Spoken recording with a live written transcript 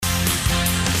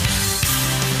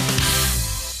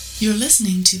You're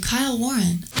listening to Kyle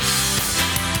Warren.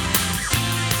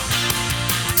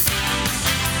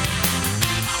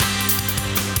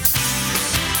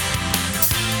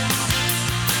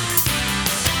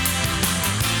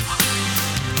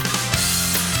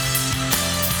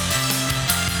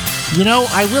 You know,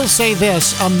 I will say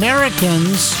this,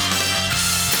 Americans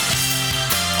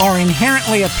are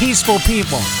inherently a peaceful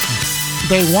people.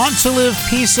 They want to live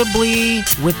peaceably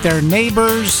with their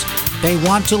neighbors. They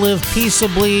want to live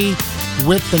peaceably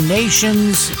with the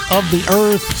nations of the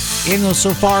earth,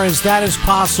 insofar as that is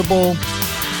possible.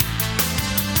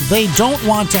 They don't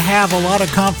want to have a lot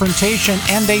of confrontation,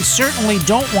 and they certainly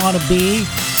don't want to be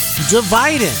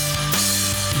divided.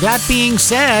 That being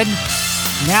said,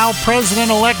 now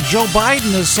President-elect Joe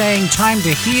Biden is saying time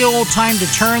to heal, time to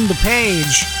turn the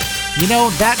page. You know,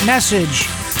 that message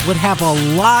would have a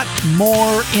lot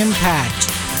more impact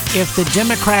if the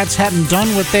Democrats hadn't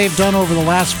done what they've done over the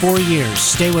last 4 years.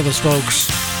 Stay with us, folks.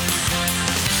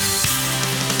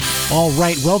 All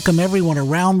right, welcome everyone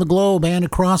around the globe and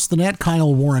across the net.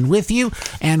 Kyle Warren with you,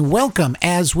 and welcome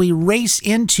as we race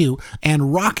into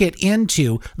and rocket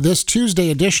into this Tuesday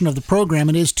edition of the program.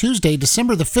 It is Tuesday,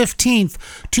 December the 15th,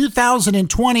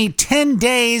 2020, 10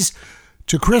 days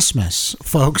to Christmas,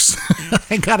 folks.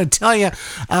 I gotta tell you,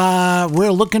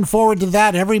 we're looking forward to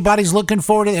that. Everybody's looking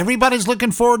forward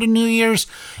to New Year's.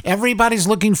 Everybody's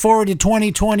looking forward to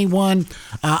 2021.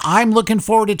 I'm looking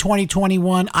forward to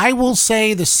 2021. I will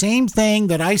say the same thing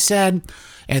that I said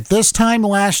at this time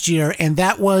last year, and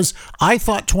that was, I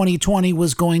thought 2020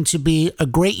 was going to be a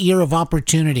great year of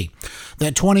opportunity.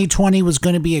 That 2020 was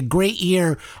going to be a great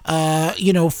year,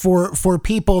 for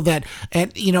people that,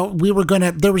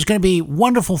 there was going to be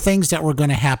wonderful things that were going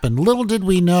to happen. Little did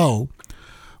we know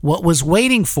what was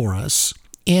waiting for us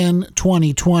in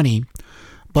 2020.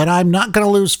 But I'm not going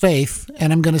to lose faith,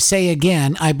 and I'm going to say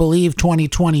again, I believe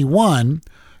 2021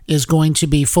 is going to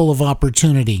be full of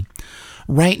opportunity.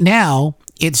 Right now,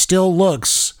 it still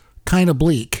looks kind of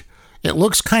bleak. It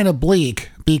looks kind of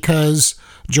bleak because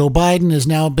Joe Biden has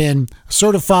now been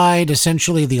certified.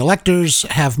 Essentially, the electors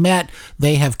have met.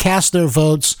 They have cast their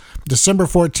votes. December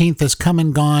 14th has come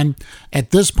and gone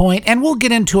at this point, and we'll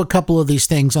get into a couple of these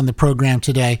things on the program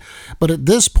today. But at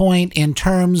this point, in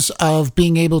terms of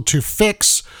being able to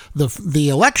fix the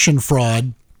election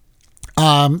fraud,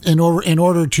 in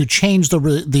order to change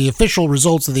the official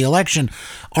results of the election,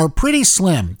 are pretty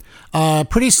slim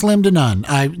to none.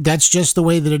 That's just the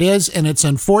way that it is, and it's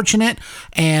unfortunate.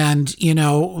 And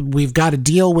we've got to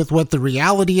deal with what the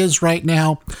reality is right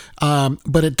now.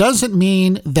 But it doesn't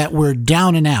mean that we're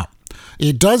down and out.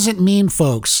 It doesn't mean,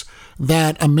 folks,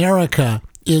 that America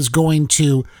is going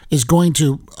to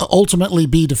ultimately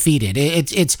be defeated.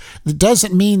 It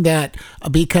doesn't mean that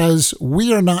because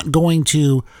we are not going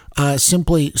to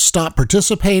simply stop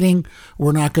participating.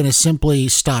 We're not going to simply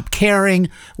stop caring.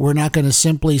 We're not going to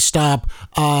simply stop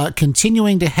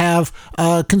continuing to have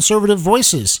conservative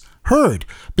voices heard.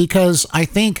 Because I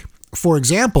think, for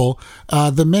example,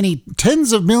 the many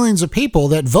tens of millions of people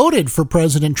that voted for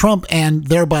President Trump, and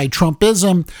thereby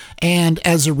Trumpism, and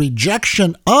as a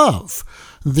rejection of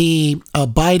the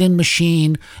Biden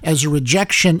machine, as a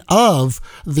rejection of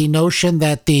the notion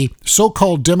that the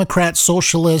so-called Democrat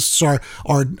socialists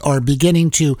are beginning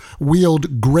to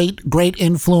wield great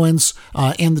influence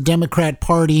in the Democrat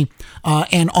Party,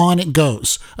 and on it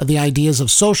goes. The ideas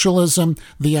of socialism,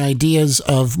 the ideas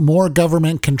of more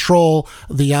government control,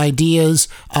 the ideas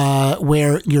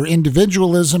where your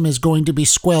individualism is going to be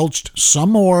squelched some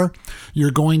more.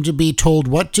 You're going to be told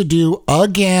what to do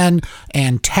again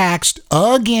and taxed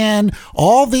again.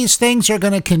 All these things are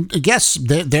going to, yes,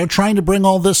 they're trying to bring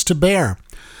all this to bear.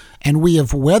 And we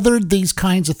have weathered these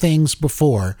kinds of things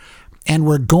before, and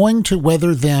we're going to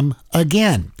weather them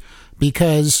again,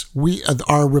 because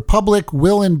our republic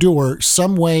will endure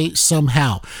some way,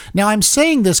 somehow. Now, I'm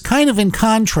saying this kind of in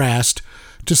contrast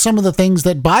to some of the things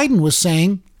that Biden was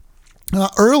saying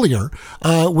earlier,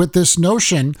 with this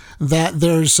notion that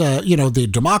there's, the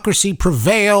democracy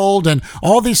prevailed and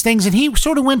all these things. And he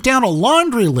sort of went down a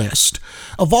laundry list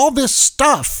of all this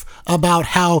stuff about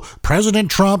how President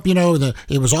Trump,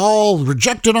 it was all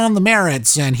rejected on the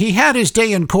merits, and he had his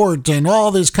day in court and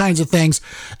all these kinds of things.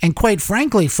 And quite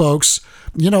frankly, folks,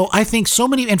 I think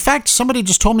in fact, somebody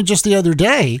just told me just the other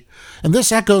day, and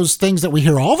this echoes things that we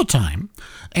hear all the time,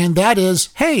 and that is,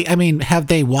 hey, have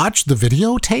they watched the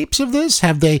videotapes of this?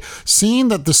 Have they seen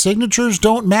that the signatures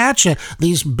don't match?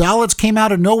 These ballots came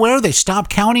out of nowhere. They stopped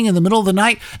counting in the middle of the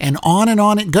night, and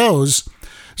on it goes.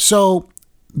 So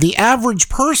the average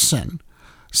person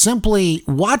simply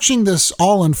watching this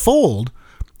all unfold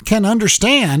can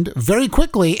understand very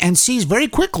quickly and sees very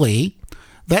quickly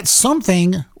that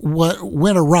something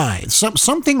went awry.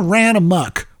 Something ran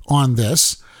amok on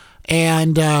this,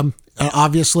 and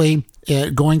obviously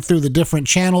going through the different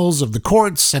channels of the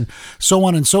courts and so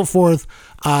on and so forth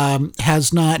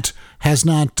has not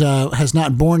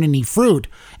borne any fruit.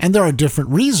 And there are different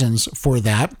reasons for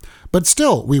that. But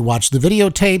still, we watch the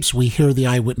videotapes, we hear the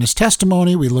eyewitness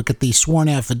testimony, we look at the sworn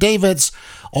affidavits,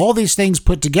 all these things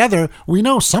put together, we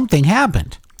know something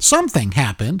happened. Something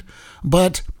happened,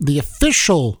 but the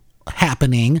official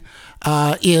happening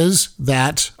is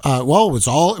that, it was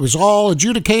all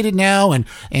adjudicated now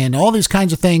and all these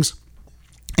kinds of things.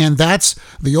 And that's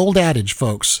the old adage,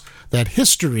 folks, that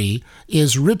history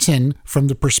is written from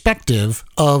the perspective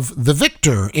of the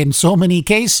victor in so many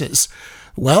cases.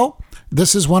 Well,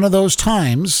 this is one of those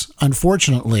times,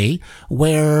 unfortunately,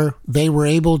 where they were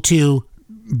able to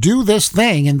do this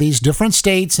thing in these different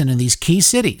states and in these key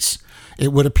cities,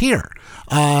 it would appear.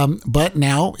 But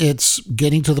now it's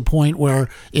getting to the point where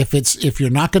if you're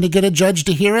not going to get a judge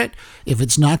to hear it, if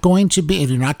you're not going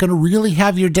to really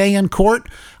have your day in court,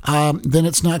 then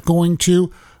it's not going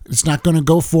to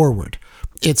go forward.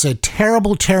 It's a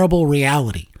terrible, terrible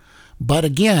reality. But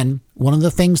again, one of the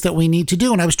things that we need to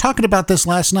do, and I was talking about this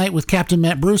last night with Captain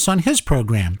Matt Bruce on his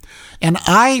program, and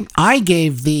I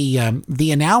gave the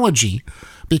analogy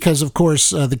because, of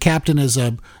course, the captain is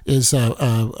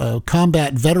a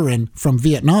combat veteran from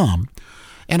Vietnam,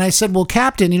 and I said, well,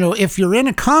 Captain, if you're in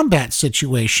a combat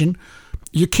situation,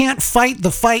 you can't fight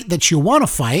the fight that you want to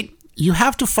fight. You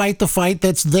have to fight the fight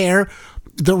that's there,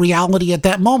 the reality at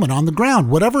that moment on the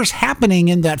ground. Whatever's happening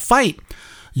in that fight,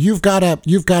 you've got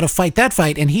to fight that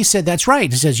fight. And he said, that's right.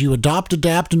 He says, you adopt,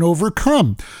 adapt, and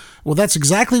overcome. Well, that's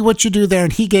exactly what you do there.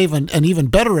 And he gave an even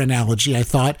better analogy, I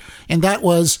thought, and that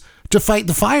was to fight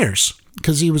the fires,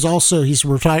 because he's a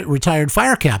retired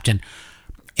fire captain.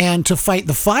 And to fight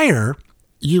the fire,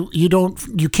 you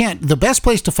can't, the best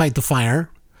place to fight the fire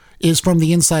is from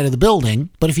the inside of the building.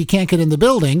 But if you can't get in the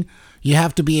building, you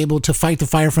have to be able to fight the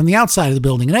fire from the outside of the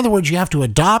building. In other words, you have to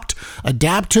adapt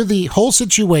to the whole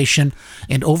situation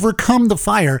and overcome the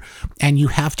fire, and you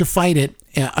have to fight it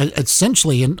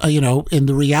essentially in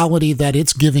the reality that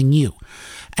it's giving you.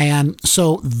 And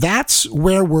so that's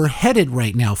where we're headed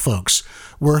right now, folks.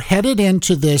 We're headed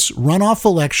into this runoff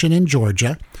election in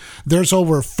Georgia. There's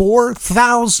over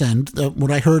 4,000, what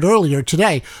I heard earlier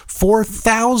today,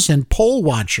 4,000 poll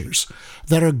watchers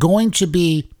that are going to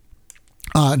be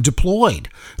deployed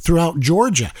throughout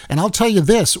Georgia. And I'll tell you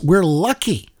this, we're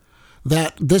lucky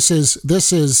that this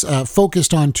is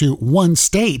focused onto one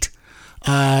state,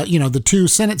 the 2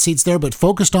 Senate seats there, but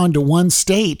focused onto one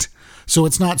state. So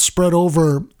it's not spread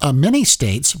over many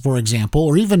states, for example,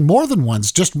 or even more than one,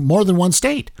 just more than one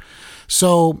state.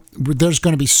 So there's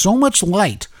going to be so much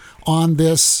light on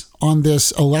this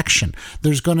election.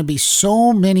 There's going to be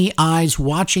so many eyes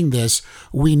watching this.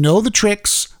 We know the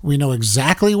tricks. We know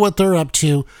exactly what they're up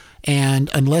to. And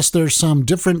unless there's some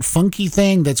different funky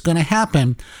thing that's going to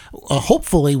happen,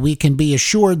 hopefully we can be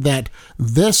assured that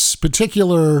this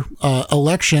particular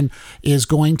election is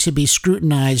going to be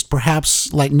scrutinized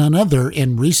perhaps like none other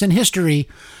in recent history,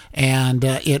 and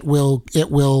it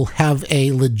will have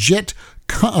a legit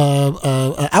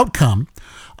outcome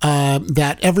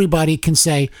that everybody can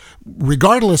say,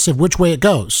 regardless of which way it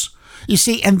goes. You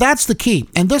see, and that's the key.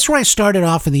 And that's where I started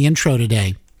off in the intro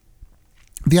today.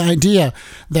 The idea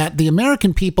that the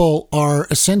American people are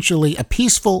essentially a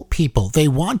peaceful people. They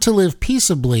want to live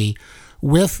peaceably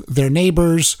with their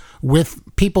neighbors, with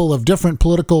people of different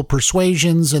political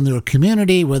persuasions in their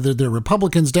community, whether they're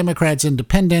Republicans, Democrats,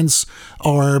 Independents,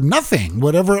 or nothing,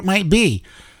 whatever it might be.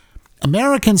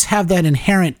 Americans have that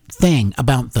inherent thing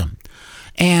about them.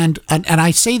 And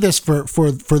I say this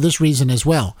for this reason as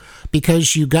well,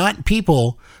 because you got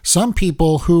some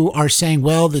people who are saying,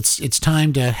 well, it's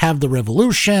time to have the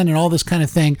revolution and all this kind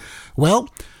of thing. Well,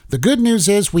 the good news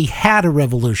is we had a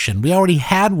revolution. We already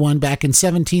had one back in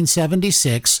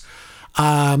 1776.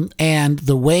 And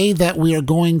the way that we are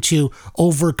going to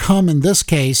overcome in this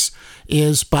case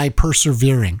is by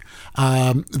persevering.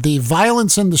 The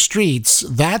violence in the streets,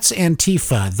 that's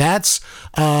Antifa. That's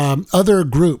other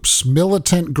groups,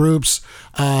 militant groups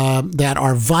that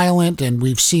are violent, and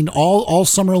we've seen all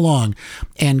summer long.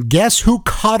 And guess who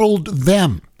coddled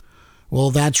them? Well,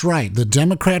 that's right. The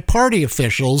Democrat Party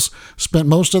officials spent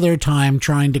most of their time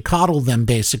trying to coddle them,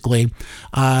 basically,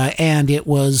 and it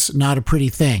was not a pretty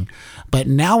thing. But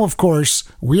now, of course,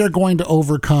 we are going to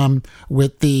overcome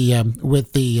with the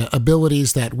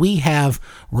abilities that we have.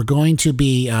 We're going to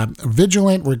be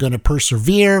vigilant. We're going to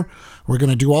persevere. We're going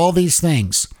to do all these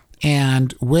things.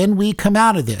 And when we come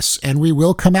out of this, and we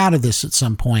will come out of this at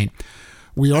some point,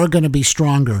 we are going to be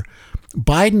stronger.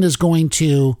 Biden is going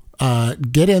to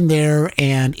get in there,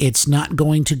 and it's not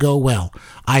going to go well,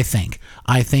 I think.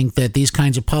 I think that these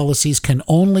kinds of policies can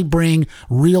only bring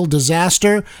real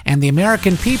disaster, and the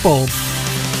American people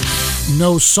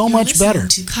know so much better.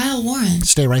 To Kyle Warren.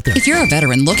 Stay right there. If you're a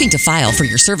veteran looking to file for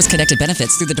your service-connected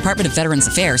benefits through the Department of Veterans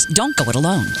Affairs, don't go it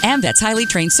alone. AMVET's highly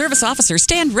trained service officers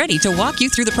stand ready to walk you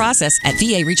through the process at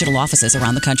VA regional offices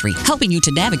around the country, helping you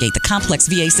to navigate the complex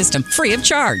VA system free of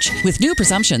charge. With new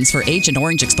presumptions for Agent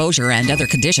Orange exposure and other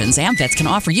conditions, AMVETS can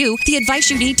offer you the advice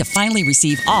you need to finally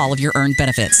receive all of your earned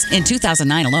benefits. In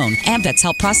 2009 alone, AMVETS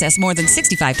helped process more than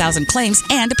 65,000 claims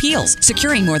and appeals,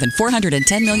 securing more than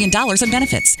 $410 million in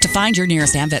benefits. To find your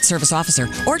nearest AMVET service officer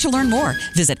or to learn more,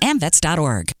 visit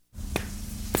amvets.org.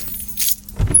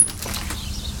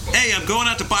 Hey, I'm going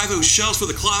out to buy those shelves for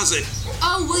the closet.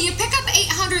 Oh, will you pick up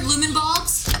 800 lumen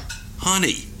bulbs?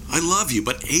 Honey, I love you,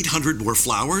 but 800 more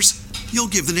flowers? You'll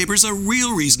give the neighbors a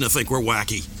real reason to think we're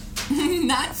wacky.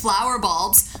 Not flower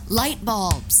bulbs, light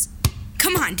bulbs.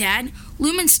 Come on, Dad.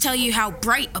 Lumens tell you how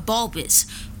bright a bulb is.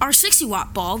 Our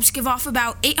 60-watt bulbs give off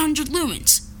about 800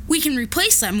 lumens. We can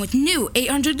replace them with new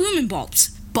 800 lumen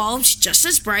bulbs. Bulbs just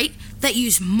as bright that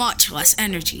use much less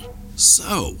energy.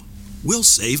 So, we'll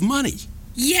save money.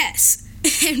 Yes,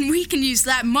 and we can use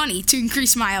that money to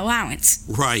increase my allowance.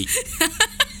 Right.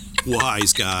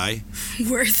 Wise guy.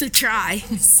 Worth a try.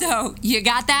 So, you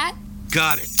got that?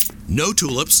 Got it. No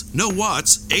tulips, no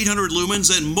watts, 800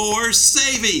 lumens, and more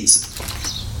savings.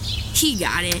 He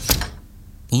got it.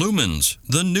 Lumens,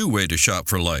 the new way to shop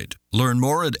for light. Learn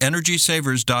more at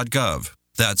EnergySavers.gov.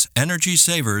 That's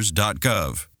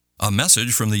EnergySavers.gov. A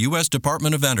message from the U.S.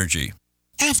 Department of Energy.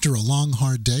 After a long,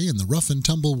 hard day in the rough and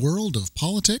tumble world of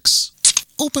politics,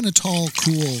 open a tall,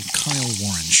 cool Kyle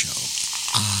Warren show.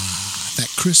 Ah, that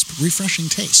crisp, refreshing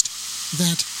taste.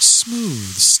 That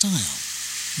smooth style.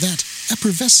 That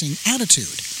effervescing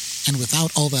attitude. And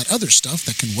without all that other stuff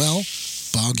that can, well,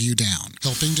 bog you down.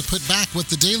 Helping to put back what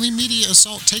the daily media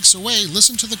assault takes away,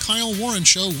 listen to The Kyle Warren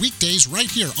Show weekdays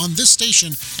right here on this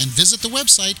station and visit the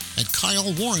website at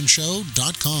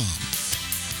kylewarrenshow.com.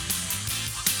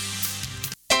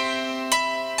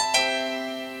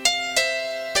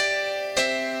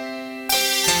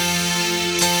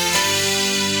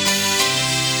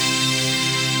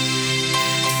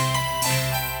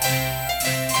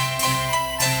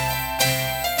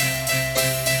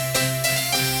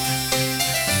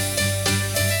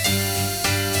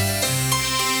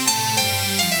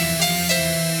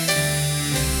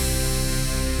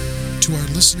 To our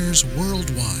listeners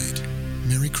worldwide,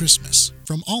 Merry Christmas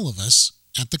from all of us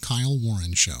at The Kyle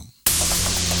Warren Show.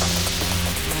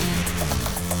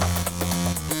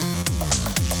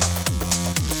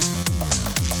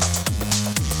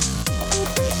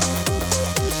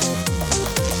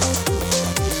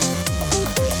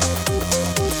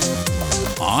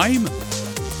 I'm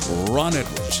Ron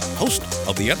Edwards, host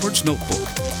of the Edwards Notebook.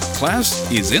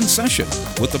 Class is in session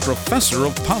with the Professor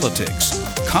of Politics,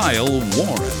 Kyle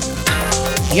Warren.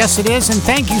 Yes, it is, and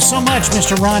thank you so much,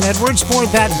 Mr. Ron Edwards, for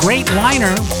that great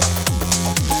liner.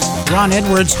 Ron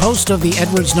Edwards, host of the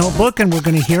Edwards Notebook, and we're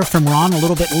going to hear from Ron a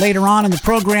little bit later on in the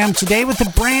program today with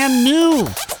the brand new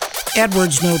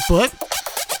Edwards Notebook.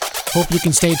 Hope you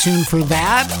can stay tuned for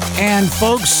that. And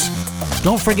folks,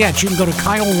 don't forget, you can go to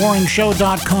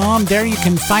KyleWarrenShow.com. There you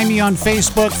can find me on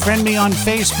Facebook, friend me on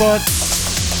Facebook.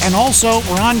 And also,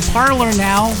 we're on Parler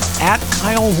now at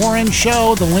Kyle Warren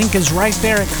Show. The link is right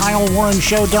there at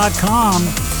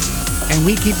KyleWarrenShow.com. And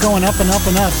we keep going up and up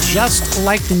and up, just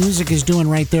like the music is doing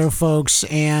right there, folks.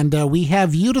 And we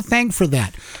have you to thank for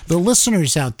that. The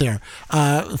listeners out there,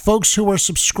 folks who are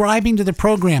subscribing to the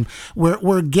program,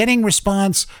 we're getting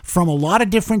response from a lot of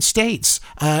different states.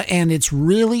 And it's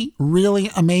really, really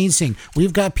amazing.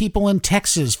 We've got people in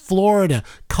Texas, Florida,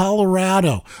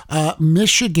 Colorado,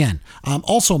 Michigan,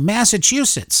 also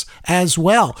Massachusetts as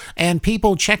well. And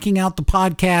people checking out the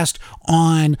podcast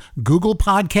on Google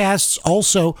Podcasts,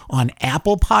 also on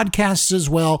Apple Podcasts as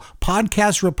well,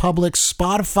 Podcast Republic,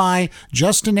 Spotify,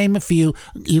 just to name a few.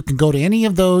 You can go to any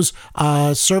of those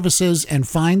services and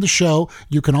find the show.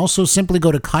 You can also simply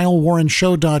go to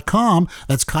KyleWarrenShow.com.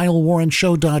 That's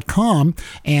KyleWarrenShow.com,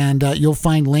 and you'll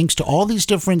find links to all these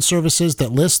different services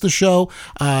that list the show.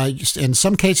 In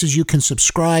some cases, you can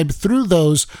subscribe through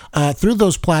those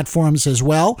platforms as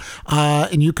well,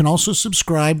 and you can also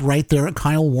subscribe right there at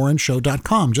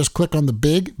KyleWarrenShow.com. Just click on the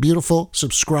big, beautiful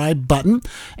subscribe button,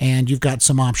 and you've got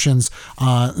some options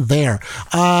there.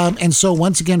 And so,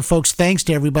 once again, folks, thanks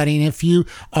to everybody. And if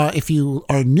you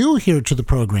are new here to the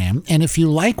program, and if you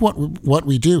like what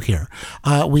we do here,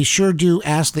 we sure do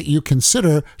ask that you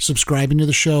consider subscribing to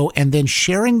the show and then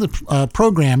sharing the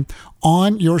program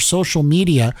on your social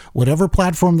media, whatever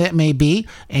platform that may be,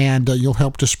 and you'll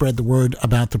help to spread the word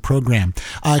about the program.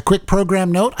 Quick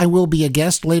program note, I will be a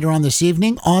guest later on this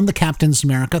evening on the Captain's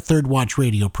America Third Watch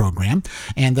radio program,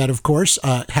 and that, of course,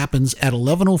 happens at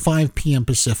 11:05 p.m.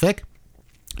 Pacific,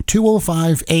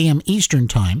 2:05 a.m. Eastern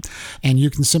Time, and you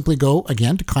can simply go,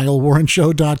 again, to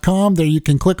KyleWarrenShow.com. There you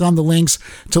can click on the links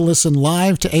to listen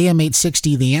live to AM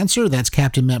 860 The Answer. That's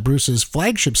Captain Matt Bruce's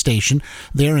flagship station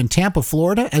there in Tampa,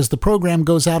 Florida, as the program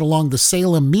goes out along the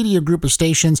Salem Media Group of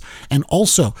stations and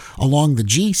also along the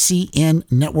GCN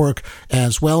network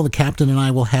as well. The Captain and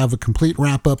I will have a complete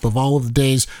wrap-up of all of the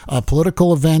day's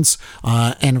political events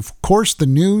and, of course, the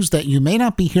news that you may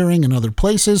not be hearing in other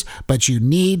places, but you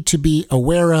need to be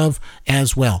aware of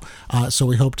as well. So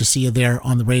we hope to see you there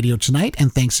on the radio tonight,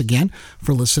 and thanks again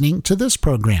for listening to this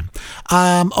program.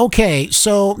 Okay,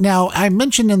 so now I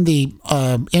mentioned in the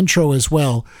intro as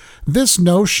well this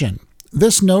notion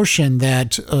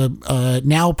that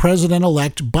now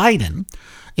President-elect Biden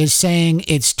is saying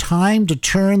it's time to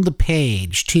turn the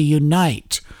page, to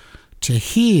unite, to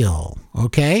heal.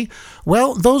 Okay?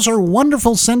 Well, those are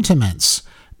wonderful sentiments.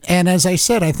 And as I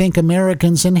said, I think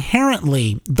Americans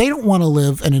inherently, they don't want to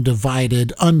live in a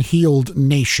divided, unhealed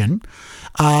nation.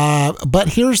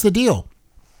 But here's the deal.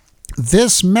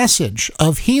 This message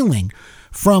of healing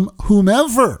from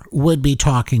whomever would be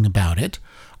talking about it,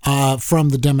 from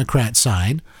the Democrat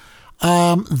side,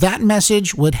 that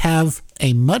message would have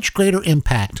a much greater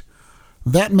impact.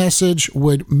 That message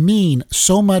would mean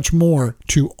so much more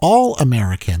to all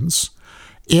Americans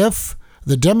if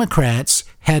the Democrats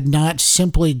had not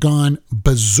simply gone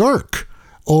berserk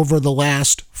over the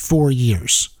last 4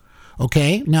 years.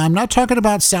 Okay? Now, I'm not talking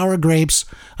about sour grapes.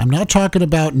 I'm not talking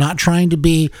about not trying to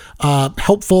be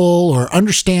helpful or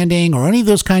understanding or any of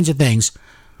those kinds of things.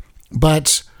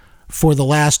 But for the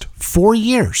last 4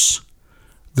 years,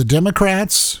 the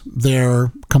Democrats,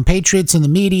 their compatriots in the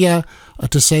media,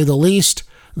 to say the least,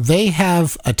 they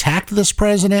have attacked this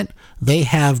president. They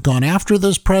have gone after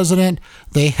this president.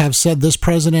 They have said this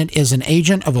president is an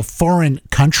agent of a foreign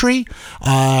country.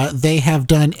 They have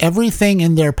done everything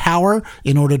in their power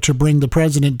in order to bring the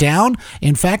president down.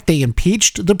 In fact, they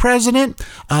impeached the president,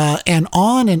 and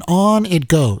on it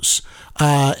goes.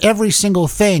 Every single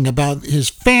thing about his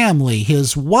family,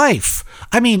 his wife.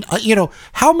 I mean,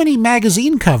 how many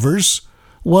magazine covers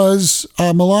was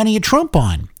Melania Trump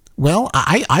on? Well,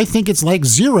 I think it's like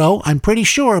 0. I'm pretty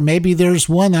sure. Maybe there's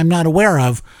one I'm not aware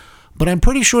of, but I'm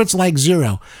pretty sure it's like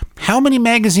 0. How many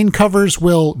magazine covers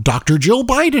will Dr. Jill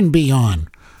Biden be on?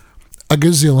 A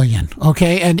gazillion.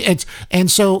 Okay,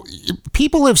 and so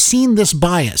people have seen this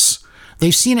bias.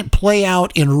 They've seen it play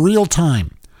out in real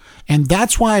time, and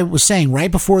that's why I was saying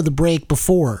right before the break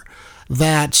before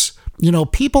that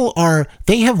people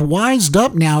they have wised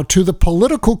up now to the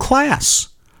political class.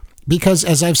 Because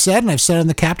as I've said, and I've said on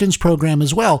the Captain's program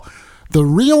as well, the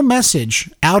real message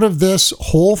out of this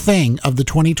whole thing of the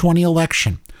 2020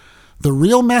 election, the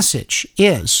real message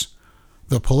is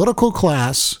the political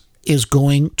class is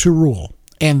going to rule.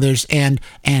 And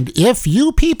if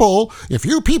you people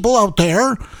out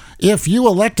there, if you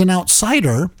elect an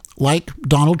outsider like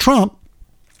Donald Trump,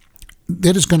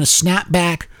 that is going to snap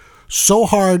back so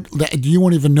hard that you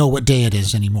won't even know what day it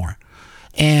is anymore.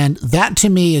 And that, to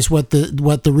me, is what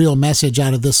the real message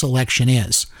out of this election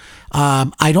is.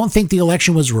 I don't think the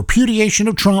election was a repudiation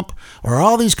of Trump or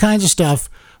all these kinds of stuff,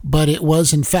 but it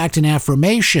was, in fact, an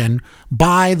affirmation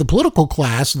by the political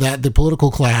class that the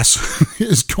political class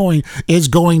is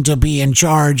going to be in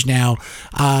charge now.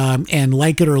 And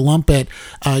like it or lump it,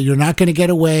 you're not going to get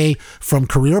away from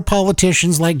career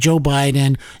politicians like Joe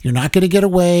Biden. You're not going to get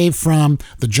away from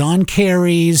the John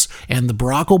Kerrys and the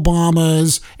Barack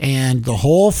Obamas and the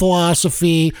whole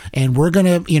philosophy. And we're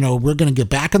going to get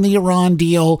back on the Iran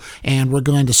deal, and we're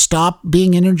going to stop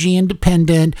being energy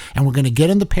independent, and we're going to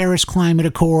get in the Paris Climate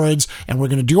Accords, and we're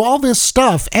going to do all this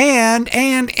stuff, and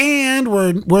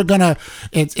we're gonna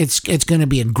it's going to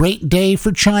be a great day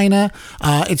for China.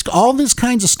 It's all this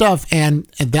kinds of stuff, and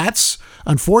that's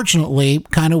unfortunately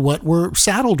kind of what we're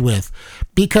saddled with,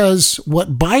 because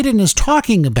what Biden is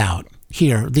talking about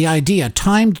here, the idea,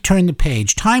 time to turn the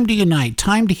page, time to unite,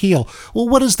 time to heal. Well,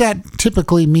 what does that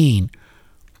typically mean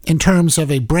in terms of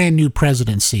a brand new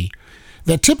presidency?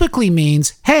 That typically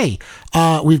means, hey,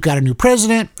 we've got a new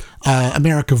president.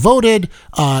 America voted.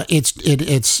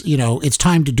 It's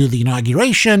time to do the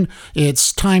inauguration.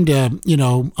 It's time to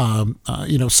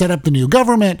set up the new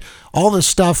government. All this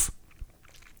stuff,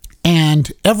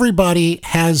 and everybody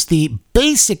has the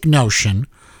basic notion,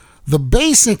 the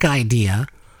basic idea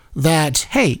that,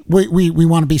 hey, we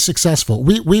want to be successful.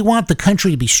 We want the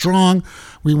country to be strong.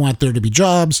 We want there to be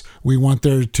jobs. We want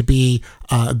there to be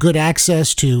good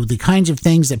access to the kinds of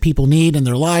things that people need in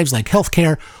their lives, like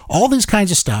healthcare, all these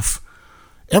kinds of stuff.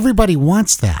 Everybody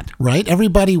wants that, right?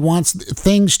 Everybody wants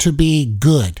things to be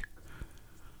good.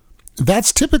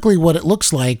 That's typically what it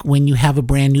looks like when you have a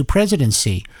brand new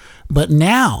presidency. But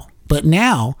now,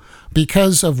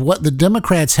 because of what the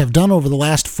Democrats have done over the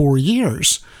last 4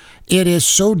 years, it is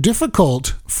so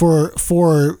difficult for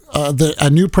a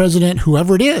new president,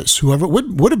 whoever it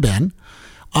would have been,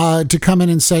 to come in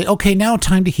and say, okay, now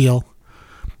time to heal.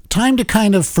 Time to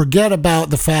kind of forget about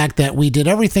the fact that we did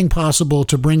everything possible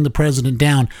to bring the president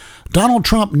down. Donald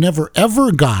Trump never,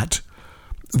 ever got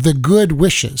the good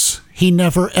wishes. He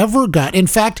never, ever got. In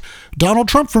fact, Donald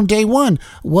Trump from day one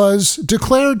was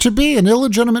declared to be an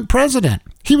illegitimate president.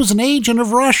 He was an agent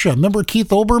of Russia. Remember Keith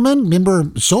Olbermann?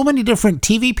 Remember so many different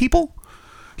TV people?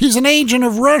 He's an agent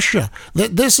of Russia.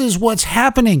 That this is what's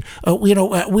happening.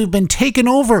 We've been taken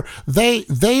over. They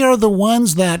are the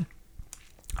ones that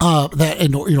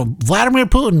Vladimir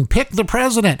Putin picked the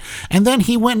president, and then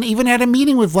he went and even had a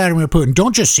meeting with Vladimir Putin.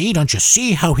 Don't you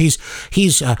see how he's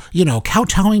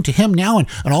kowtowing to him now and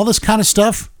all this kind of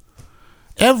stuff?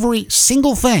 Every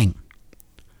single thing.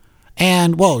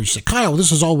 And, well, you say, Kyle,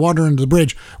 this is all water under the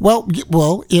bridge. Well,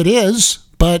 it is,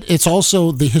 but it's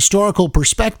also the historical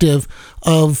perspective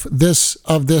of this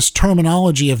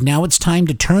terminology of now it's time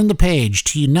to turn the page,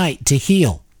 to unite, to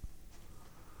heal.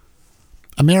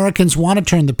 Americans want to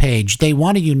turn the page. They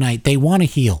want to unite. They want to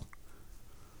heal.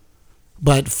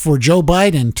 But for Joe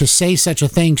Biden to say such a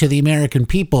thing to the American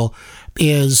people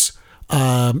is,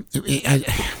 he's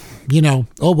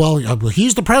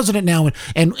the president now.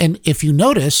 And if you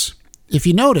notice,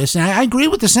 and I agree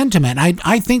with the sentiment,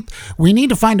 I think we need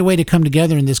to find a way to come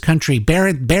together in this country,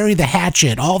 bury the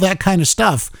hatchet, all that kind of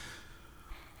stuff.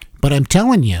 But I'm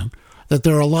telling you that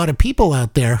there are a lot of people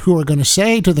out there who are going to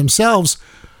say to themselves,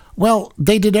 well,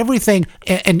 they did everything.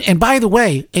 And by the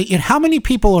way, how many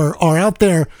people are out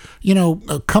there,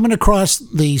 coming across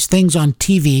these things on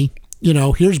TV?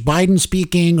 Here's Biden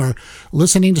speaking or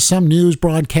listening to some news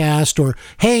broadcast or,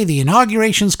 hey, the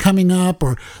inauguration's coming up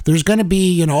or there's going to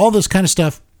be, all this kind of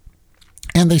stuff.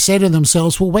 And they say to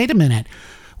themselves, well, wait a minute.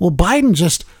 Well, didn't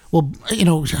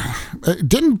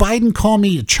Biden call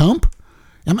me a chump?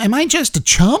 Am I just a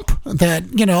chump that,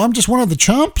 I'm just one of the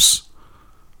chumps?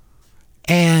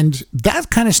 And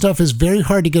that kind of stuff is very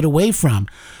hard to get away from.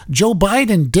 Joe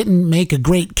Biden didn't make a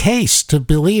great case to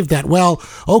believe that,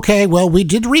 we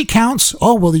did recounts.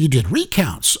 Oh, well, you did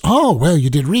recounts. Oh, well,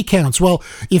 you did recounts. Well,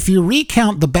 if you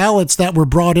recount the ballots that were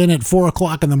brought in at 4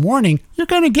 o'clock in the morning, you're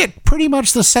going to get pretty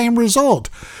much the same result.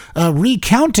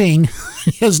 Recounting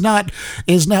is not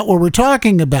what we're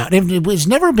talking about. It's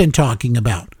never been talking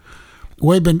about.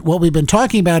 What we've been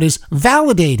talking about is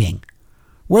validating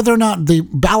whether or not the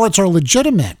ballots are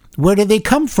legitimate. Where do they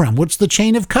come from? What's the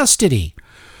chain of custody?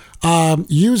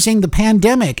 Using the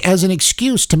pandemic as an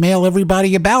excuse to mail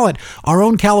everybody a ballot. Our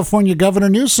own California Governor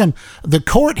Newsom, the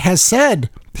court has said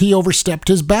he overstepped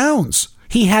his bounds.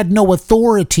 He had no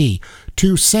authority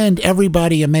to send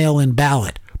everybody a mail-in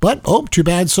ballot. But, too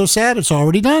bad, so sad, it's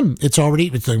already done.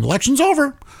 The election's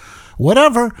over.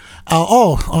 Whatever.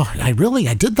 I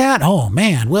did that? Oh,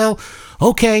 man. Well,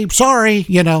 okay, sorry.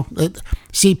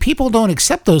 See, people don't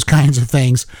accept those kinds of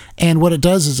things. And what it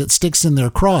does is it sticks in their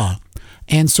craw.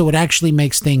 And so it actually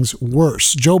makes things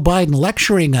worse. Joe Biden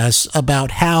lecturing us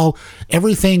about how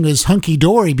everything is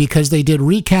hunky-dory because they did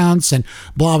recounts and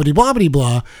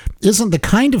blah-blah-blah-blah isn't the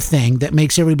kind of thing that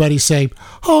makes everybody say,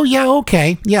 oh, yeah,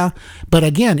 okay, yeah. But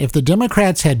again, if the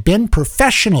Democrats had been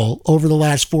professional over the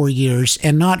last 4 years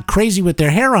and not crazy with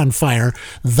their hair on fire,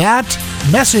 that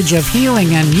message of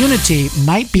healing and unity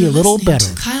might be a little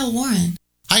better. Kyle Warren.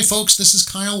 Hi, folks. This is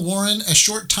Kyle Warren. A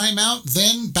short timeout,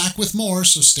 then back with more,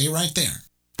 so stay right there.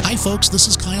 Hi, folks. This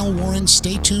is Kyle Warren.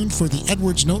 Stay tuned for the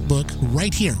Edwards Notebook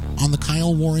right here on The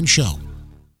Kyle Warren Show.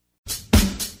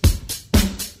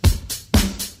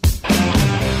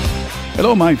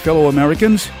 Hello, my fellow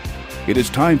Americans. It is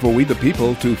time for we the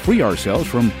people to free ourselves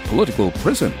from political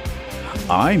prison.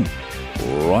 I'm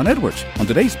Ron Edwards on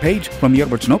today's page from the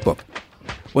Edwards Notebook.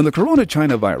 When the corona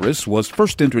China virus was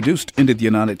first introduced into the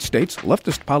United States,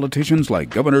 leftist politicians like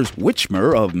Governors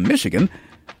Whitmer of Michigan,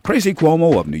 Crazy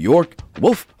Cuomo of New York,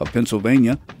 Wolf of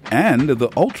Pennsylvania, and the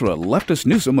ultra-leftist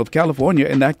Newsom of California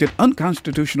enacted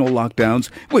unconstitutional lockdowns,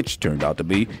 which turned out to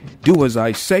be do as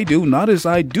I say do, not as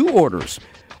I do orders.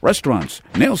 Restaurants,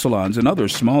 nail salons, and other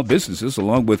small businesses,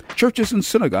 along with churches and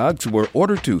synagogues, were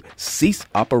ordered to cease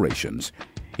operations.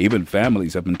 Even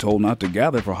families have been told not to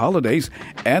gather for holidays,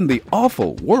 and the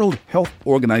awful World Health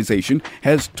Organization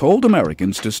has told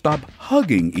Americans to stop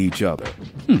hugging each other.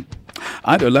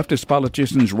 Either leftist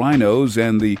politicians, rhinos,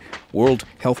 and the World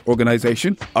Health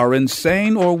Organization are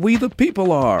insane, or we the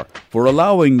people are, for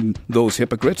allowing those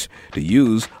hypocrites to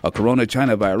use a corona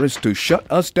China virus to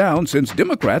shut us down, since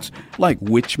Democrats like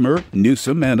Whitmer,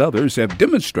 Newsom, and others have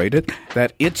demonstrated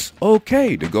that it's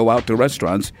okay to go out to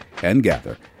restaurants and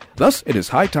gather. Thus, it is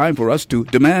high time for us to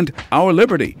demand our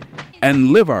liberty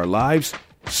and live our lives,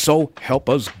 so help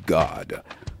us God.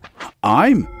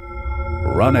 I'm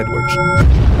Ron Edwards.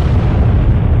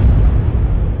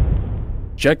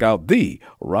 Check out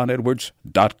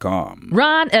theronedwards.com.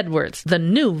 Ron Edwards, the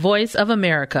new voice of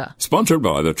America. Sponsored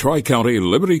by the Tri-County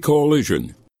Liberty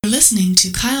Coalition. You're listening to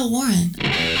Kyle Warren.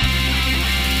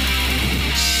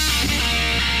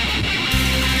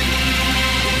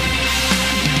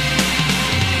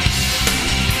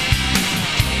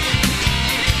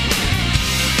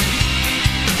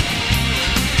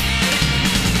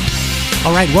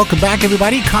 All right, welcome back,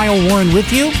 everybody. Kyle Warren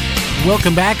with you.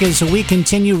 Welcome back as we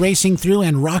continue racing through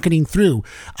and rocketing through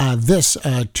this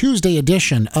Tuesday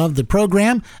edition of the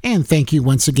program. And thank you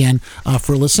once again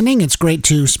for listening. It's great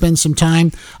to spend some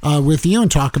time with you and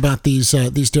talk about these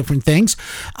different things.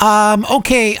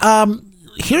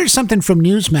 Here's something from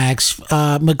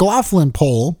Newsmax. McLaughlin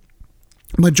poll: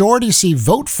 majority see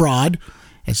vote fraud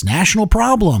as national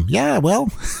problem. Yeah,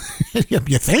 well,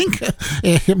 you think?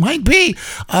 It might be.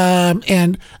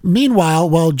 And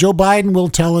meanwhile, Joe Biden will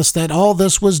tell us that all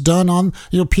this was done on,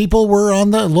 people were on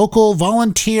the local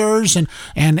volunteers and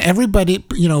everybody,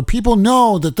 people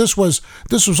know that this was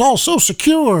all so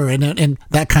secure and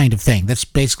that kind of thing. That's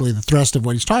basically the thrust of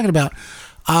what he's talking about.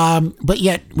 But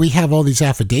yet we have all these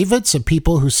affidavits of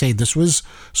people who say this was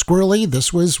squirrely,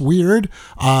 this was weird,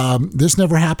 this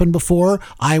never happened before.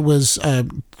 I was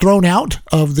thrown out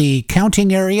of the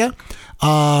counting area,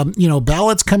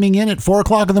 ballots coming in at 4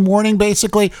 o'clock in the morning,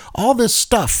 basically, all this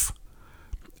stuff.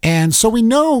 And so we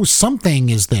know something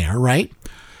is there, right?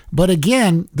 But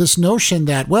again, this notion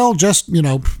that,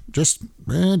 just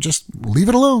leave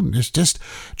it alone. It's just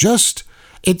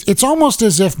It's almost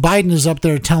as if Biden is up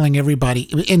there telling everybody,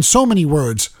 in so many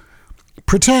words,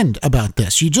 pretend about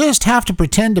this. You just have to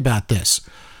pretend about this.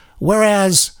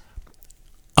 Whereas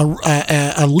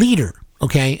a leader,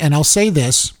 okay, and I'll say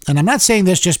this, and I'm not saying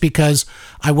this just because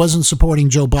I wasn't supporting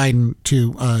Joe Biden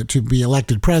to be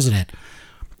elected president,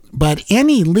 but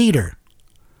any leader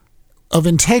of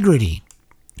integrity,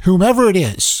 whomever it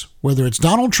is, whether it's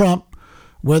Donald Trump,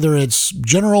 whether it's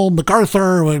General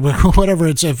MacArthur, whatever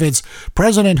if it's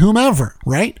President whomever,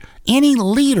 right? Any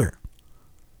leader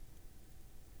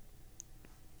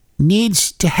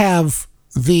needs to have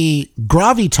the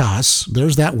gravitas,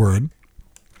 there's that word,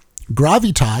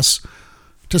 gravitas,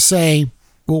 to say,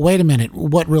 well, wait a minute,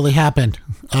 what really happened?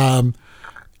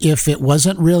 If it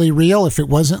wasn't really real, if it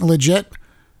wasn't legit,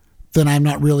 then I'm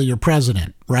not really your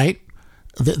president, right?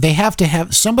 Somebody has to have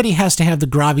the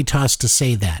gravitas to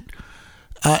say that.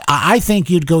 I think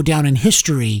you'd go down in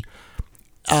history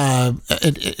in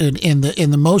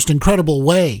the most incredible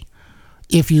way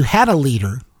if you had a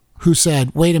leader who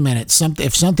said, "Wait a minute,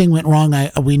 if something went wrong,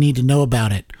 we need to know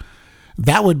about it."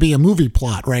 That would be a movie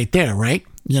plot right there, right?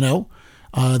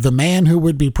 The man who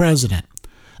would be president.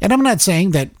 And I'm not saying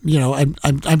that,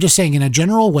 I'm just saying in a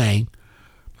general way,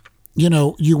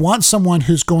 you want someone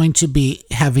who's going to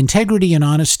have integrity and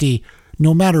honesty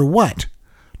no matter what.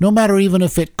 No matter even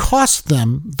if it cost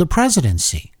them the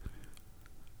presidency.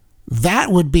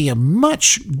 That would be a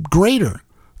much greater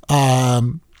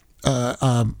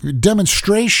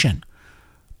demonstration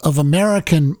of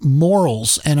American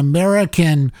morals and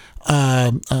American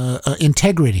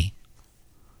integrity.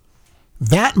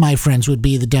 That, my friends, would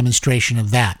be the demonstration of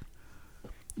that.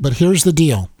 But here's the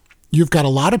deal. You've got a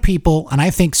lot of people, and I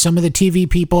think some of the TV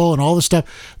people and all the stuff,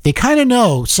 they kind of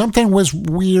know something was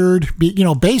weird,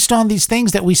 based on these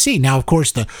things that we see. Now, of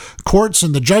course, the courts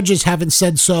and the judges haven't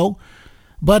said so,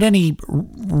 but any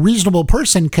reasonable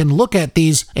person can look at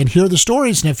these and hear the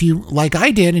stories. And if you, like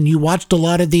I did, and you watched a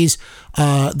lot of these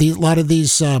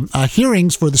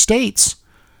hearings for the states,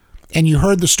 and you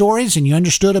heard the stories and you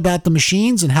understood about the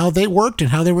machines and how they worked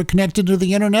and how they were connected to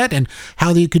the internet and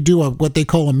how you could do what they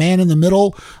call a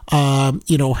man-in-the-middle,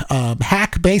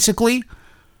 hack, basically,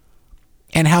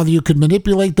 and how you could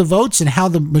manipulate the votes and how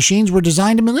the machines were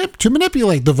designed to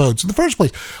manipulate the votes in the first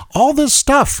place. All this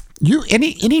stuff,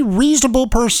 any reasonable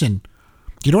person,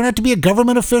 you don't have to be a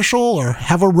government official or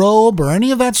have a robe or any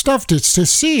of that stuff to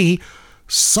see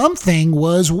something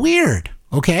was weird.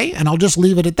 Okay, and I'll just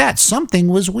leave it at that. Something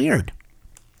was weird.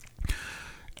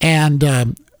 And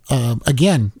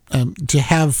again, to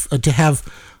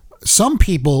have some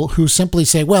people who simply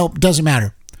say, well, it doesn't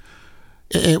matter.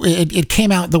 It came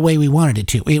out the way we wanted it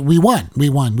to. We won.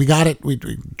 We got it.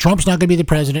 Trump's not going to be the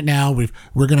president now.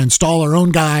 We're going to install our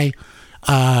own guy,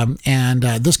 and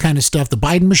this kind of stuff. The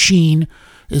Biden machine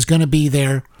is going to be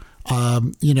there.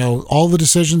 All the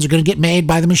decisions are going to get made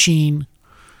by the machine,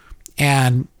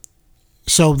 and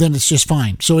so then it's just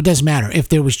fine. So it doesn't matter. If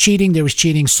there was cheating, there was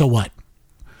cheating. So what?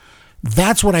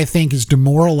 That's what I think is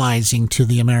demoralizing to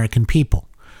the American people.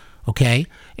 Okay?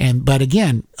 But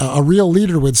again, a real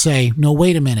leader would say, no,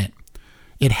 wait a minute.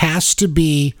 It has to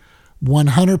be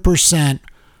 100%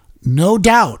 no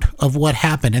doubt of what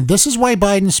happened. And this is why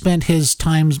Biden spent his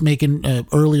times making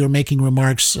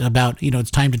remarks about,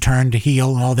 it's time to turn, to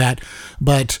heal and all that.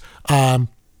 But,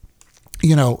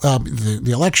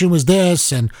 the election was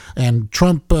this, and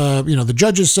Trump, the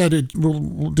judges said it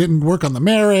didn't work on the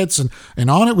merits, and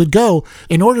on it would go,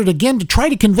 in order to try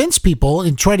to convince people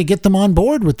and try to get them on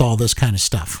board with all this kind of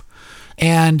stuff.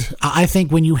 And I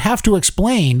think when you have to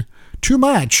explain too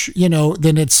much,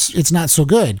 then it's not so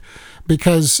good.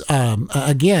 Because,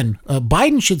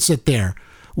 Biden should sit there.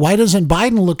 Why doesn't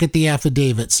Biden look at the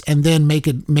affidavits and then make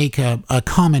a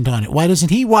comment on it? Why doesn't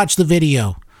he watch the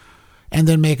video and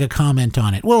then make a comment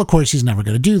on it? Well, of course, he's never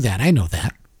going to do that. I know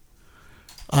that.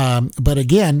 But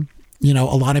again, a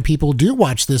lot of people do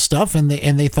watch this stuff, and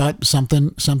they thought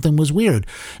something was weird.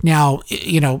 Now,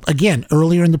 again,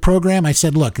 earlier in the program, I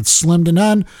said, look, it's slim to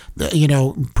none.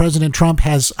 President Trump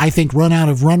has, I think, run out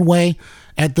of runway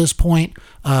at this point.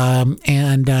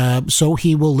 So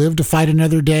he will live to fight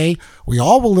another day. We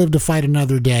all will live to fight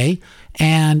another day.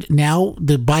 And now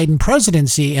the Biden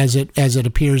presidency, as it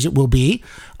appears it will be,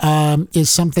 is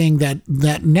something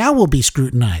that now will be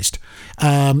scrutinized.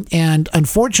 And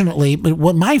unfortunately, but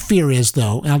what my fear is,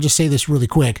 though, and I'll just say this really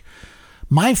quick,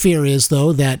 my fear is,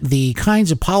 though, that the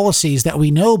kinds of policies that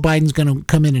we know Biden's going to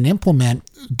come in and implement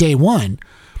day one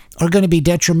are going to be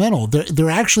detrimental. They're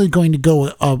actually going to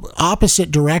go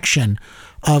opposite direction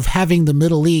of having the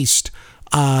Middle East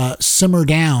simmer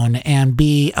down and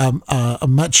be a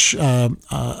much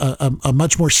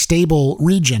more stable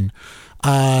region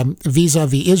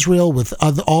vis-a-vis Israel, with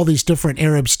all these different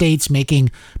Arab states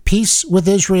making peace with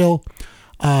Israel.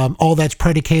 All that's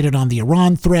predicated on the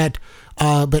Iran threat.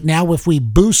 But now if we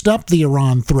boost up the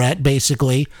Iran threat,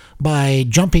 basically, by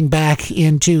jumping back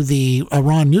into the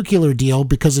Iran nuclear deal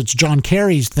because it's John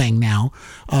Kerry's thing now,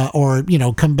 or,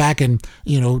 come back and,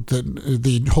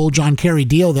 the whole John Kerry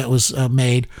deal that was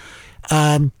made,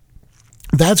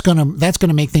 that's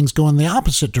gonna make things go in the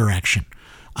opposite direction.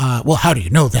 Well, how do you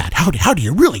know that? How do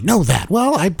you really know that?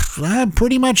 Well, I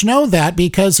pretty much know that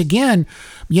because, again,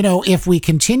 if we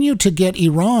continue to get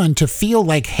Iran to feel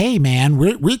like, hey, man,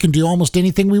 we can do almost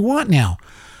anything we want now,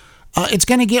 it's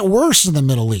going to get worse in the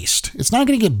Middle East. It's not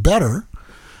going to get better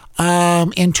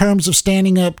in terms of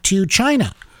standing up to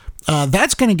China.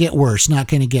 That's going to get worse, not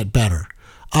going to get better.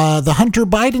 The Hunter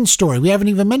Biden story, we haven't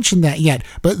even mentioned that yet,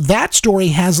 but that story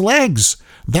has legs.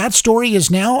 That story is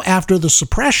now, after the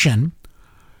suppression,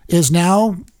 is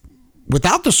now,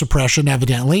 without the suppression,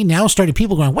 evidently, now started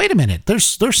people going, wait a minute, there's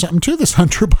something to this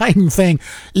Hunter Biden thing,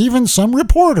 even some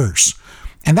reporters.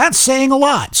 And that's saying a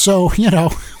lot. So,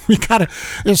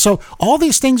 so all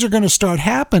these things are going to start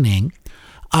happening.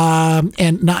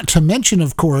 And not to mention,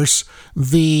 of course,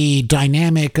 the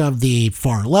dynamic of the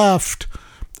far left,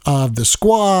 of the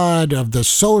squad, of the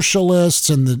socialists,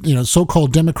 and the,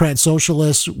 so-called Democrat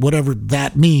socialists, whatever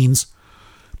that means.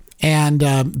 And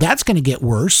that's going to get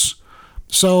worse.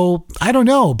 So I don't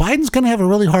know. Biden's going to have a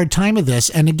really hard time of this.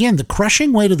 And again, the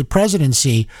crushing weight of the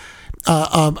presidency,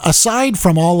 aside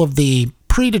from all of the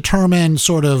predetermined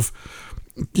sort of,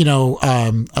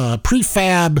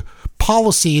 prefab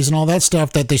policies and all that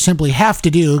stuff that they simply have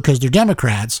to do because they're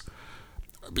Democrats,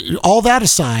 all that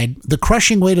aside, the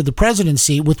crushing weight of the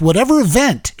presidency with whatever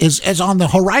event is on the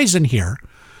horizon here,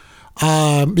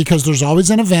 because there's always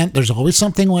an event, there's always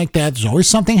something like that, there's always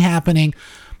something happening,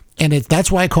 and that's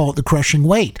why I call it the crushing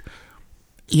weight.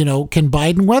 Can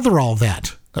Biden weather all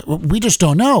that? We just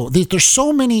don't know. There's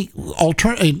so many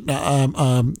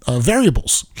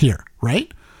variables here, right?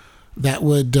 That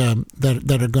would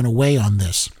that are going to weigh on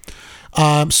this.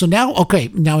 So now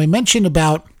I mentioned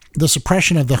about the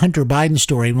suppression of the Hunter Biden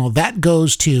story. Well, that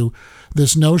goes to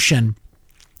this notion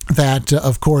that,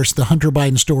 of course, the Hunter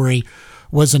Biden story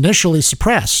was initially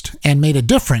suppressed and made a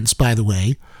difference, by the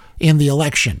way, in the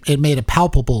election. It made a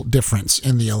palpable difference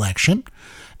in the election.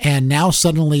 And now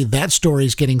suddenly that story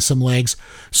is getting some legs.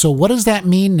 So what does that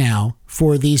mean now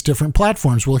for these different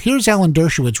platforms? Well, here's Alan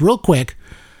Dershowitz real quick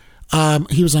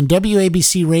He was on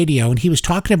WABC radio, and he was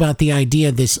talking about the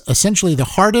idea this essentially the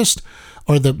hardest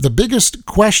or the biggest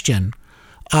question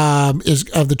is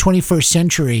of the 21st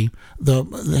century, the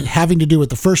having to do with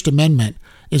the First Amendment,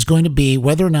 is going to be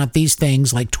whether or not these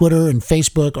things like Twitter and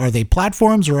Facebook, are they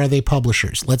platforms or are they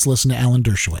publishers? Let's listen to Alan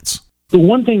Dershowitz. The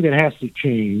one thing that has to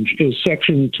change is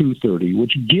Section 230,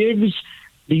 which gives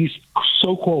these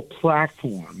so-called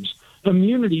platforms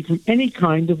immunity from any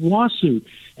kind of lawsuit.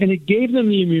 And it gave them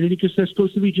the immunity because they're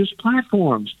supposed to be just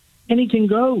platforms. Anything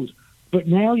goes. But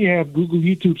now you have Google,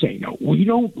 YouTube saying, no, we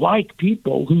don't like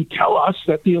people who tell us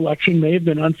that the election may have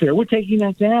been unfair. We're taking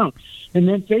that down. And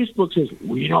then Facebook says,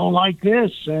 we don't like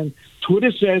this. And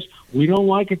Twitter says, we don't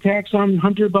like attacks on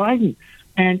Hunter Biden.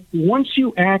 And once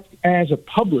you act as a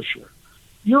publisher,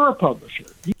 you're a publisher.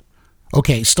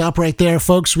 Okay, stop right there,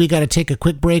 folks. We got to take a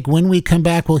quick break. When we come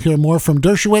back, we'll hear more from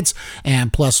Dershowitz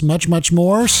and plus much, much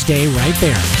more. Stay right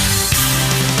there.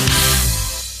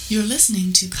 You're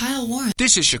listening to Kyle Warren.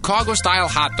 This is Chicago-style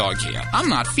hot dog here. I'm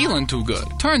not feeling too good.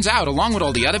 Turns out, along with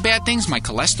all the other bad things my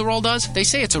cholesterol does, they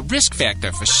say it's a risk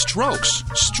factor for strokes.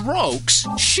 Strokes?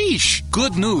 Sheesh.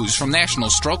 Good news from National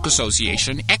Stroke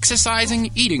Association.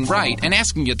 Exercising, eating right, and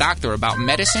asking your doctor about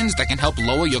medicines that can help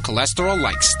lower your cholesterol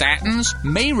like statins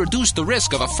may reduce the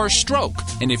risk of a first stroke.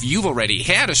 And if you've already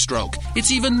had a stroke,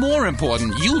 it's even more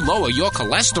important you lower your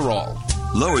cholesterol.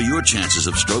 Lower your chances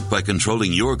of stroke by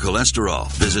controlling your cholesterol.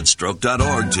 Visit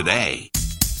stroke.org today.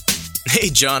 Hey,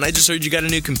 John, I just heard you got a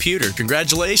new computer.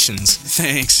 Congratulations.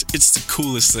 Thanks. It's the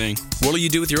coolest thing. What'll you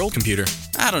do with your old computer?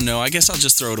 I don't know. I guess I'll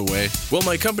just throw it away. Well,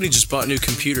 my company just bought new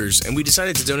computers, and we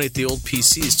decided to donate the old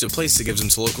PCs to a place that gives them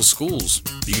to local schools.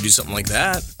 You could do something like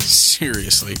that.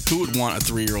 Seriously, who would want a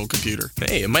 3-year-old computer?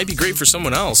 Hey, it might be great for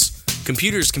someone else.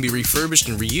 Computers can be refurbished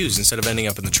and reused instead of ending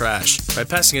up in the trash. By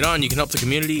passing it on, you can help the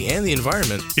community and the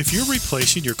environment. If you're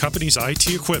replacing your company's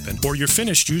IT equipment or you're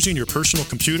finished using your personal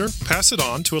computer, pass it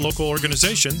on to a local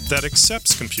organization that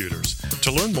accepts computers.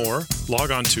 To learn more,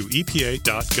 log on to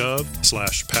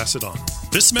epa.gov/passiton.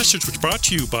 This message was brought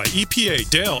to you by EPA,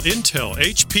 Dell, Intel,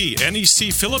 HP,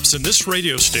 NEC, Philips, and this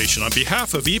radio station on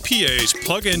behalf of EPA's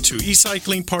Plug Into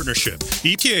E-Cycling Partnership.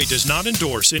 EPA does not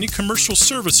endorse any commercial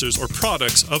services or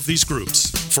products of these groups.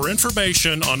 For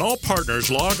information on all partners,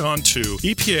 log on to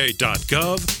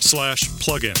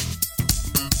epa.gov/plugin.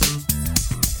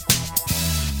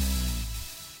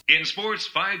 In sports,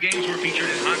 5 games were featured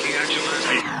in hockey action last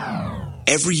week.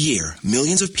 Every year,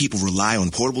 millions of people rely on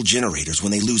portable generators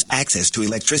when they lose access to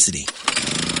electricity.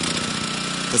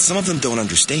 But some of them don't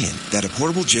understand that a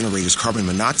portable generator's carbon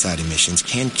monoxide emissions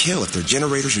can kill if their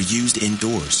generators are used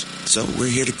indoors. So we're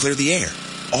here to clear the air.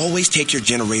 Always take your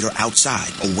generator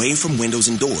outside, away from windows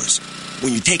and doors.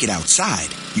 When you take it outside,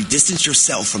 you distance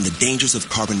yourself from the dangers of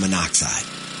carbon monoxide.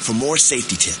 For more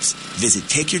safety tips, visit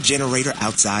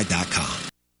takeyourgeneratoroutside.com.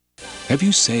 Have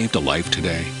you saved a life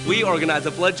today? We organize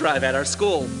a blood drive at our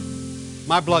school.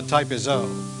 My blood type is O.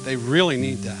 They really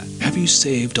need that. Have you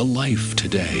saved a life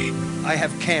today? I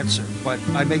have cancer, but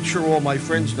I make sure all my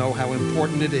friends know how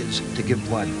important it is to give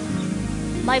blood.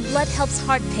 My blood helps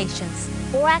heart patients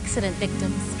or accident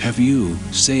victims. Have you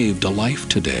saved a life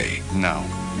today? No,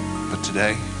 but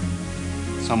today,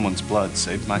 someone's blood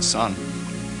saved my son.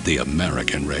 The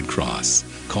American Red Cross.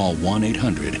 Call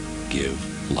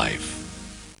 1-800-GIVE-LIFE.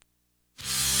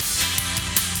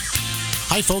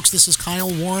 Hi, folks. This is Kyle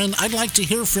Warren. I'd like to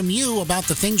hear from you about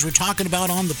the things we're talking about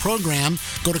on the program.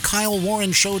 Go to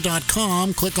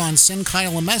KyleWarrenShow.com, click on Send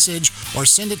Kyle a Message, or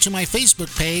send it to my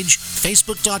Facebook page,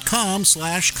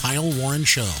 Facebook.com/Kyle Warren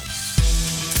Show.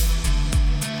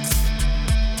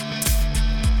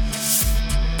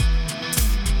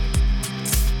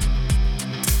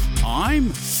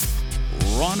 I'm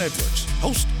Ron Edwards,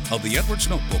 host of the Edwards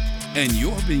Notebook, and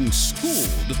you're being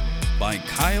schooled by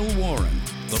Kyle Warren,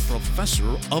 the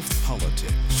professor of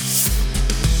politics.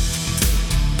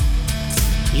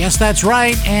 Yes, that's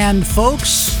right. And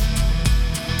folks,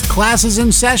 class is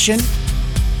in session,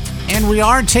 and we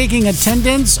are taking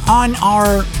attendance on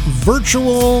our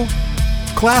virtual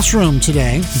classroom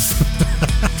today.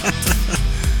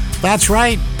 That's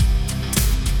right.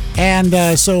 And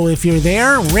so if you're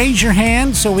there, raise your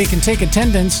hand so we can take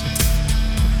attendance.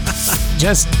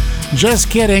 Just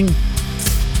kidding.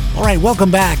 All right, welcome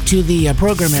back to the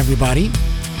program, everybody.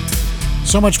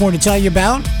 So much more to tell you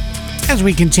about as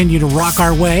we continue to rock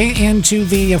our way into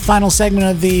the final segment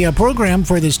of the program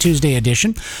for this Tuesday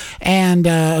edition. And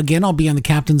again, I'll be on the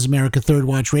Captain's America Third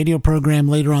Watch radio program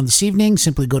later on this evening.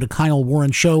 Simply go to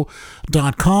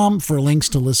KyleWarrenShow.com for links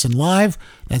to listen live.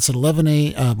 That's at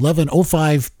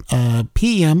 11:05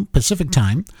 p.m. Pacific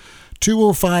time,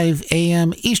 2:05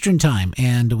 a.m. Eastern Time,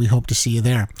 and we hope to see you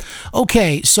there.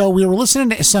 Okay, so we were listening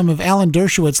to some of Alan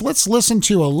Dershowitz. Let's listen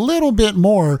to a little bit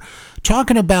more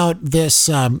talking about this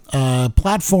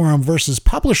platform versus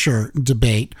publisher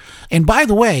debate. And by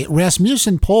the way,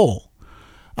 Rasmussen poll,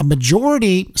 a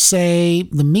majority say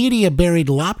the media buried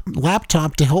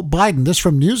laptop to help Biden. This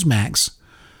from Newsmax.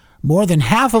 More than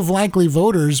half of likely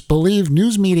voters believe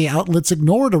news media outlets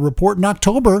ignored a report in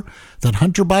October that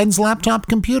Hunter Biden's laptop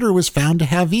computer was found to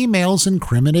have emails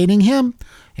incriminating him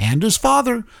and his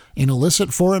father in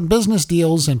illicit foreign business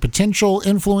deals and potential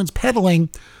influence peddling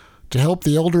to help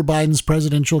the elder Biden's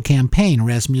presidential campaign.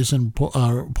 Rasmussen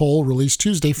poll released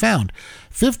Tuesday found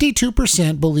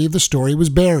 52% believe the story was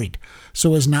buried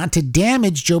so as not to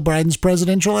damage Joe Biden's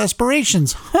presidential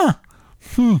aspirations.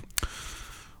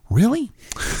 Really?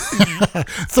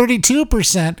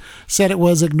 32% said it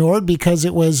was ignored because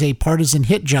it was a partisan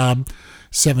hit job.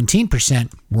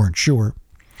 17% weren't sure.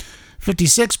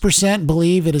 56%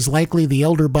 believe it is likely the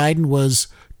elder Biden was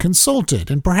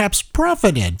consulted and perhaps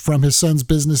profited from his son's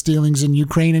business dealings in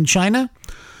Ukraine and China,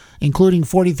 including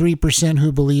 43%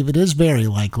 who believe it is very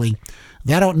likely.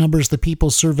 That outnumbers the people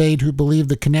surveyed who believe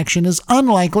the connection is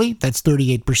unlikely. That's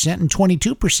 38%, and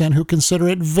 22% who consider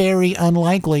it very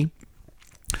unlikely.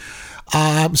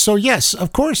 So yes,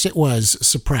 of course it was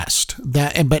suppressed.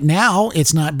 But now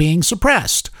it's not being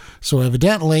suppressed. So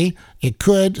evidently it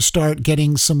could start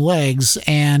getting some legs,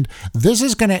 and this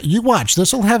is gonna. You watch.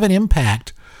 This will have an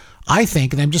impact. I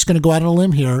think, and I'm just going to go out on a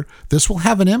limb here. This will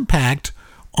have an impact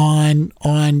on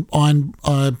a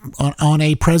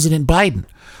President Biden,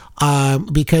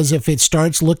 because if it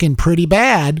starts looking pretty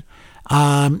bad,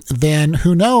 then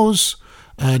who knows?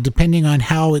 Depending on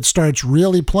how it starts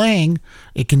really playing,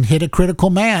 it can hit a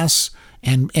critical mass,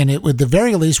 and it would, at the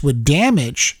very least, would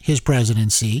damage his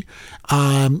presidency.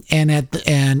 And at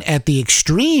the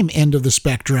extreme end of the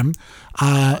spectrum,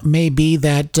 may be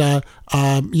that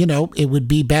it would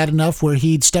be bad enough where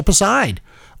he'd step aside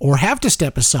or have to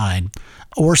step aside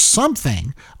or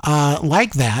something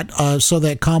like that, so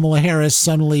that Kamala Harris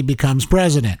suddenly becomes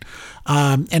president.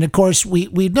 And of course,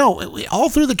 we know all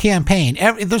through the campaign,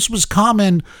 this was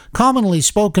commonly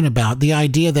spoken about, the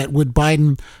idea that would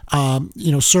Biden,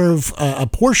 serve a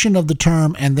portion of the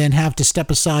term and then have to step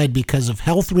aside because of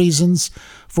health reasons.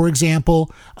 For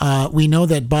example, we know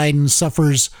that Biden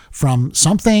suffers from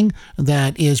something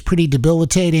that is pretty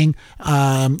debilitating.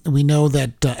 We know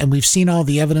that, and we've seen all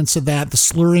the evidence of that: the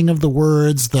slurring of the words,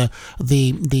 the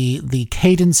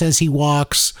cadence as he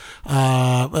walks,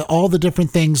 all the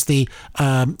different things,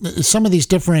 some of these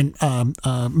different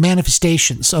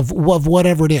manifestations of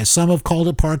whatever it is. Some have called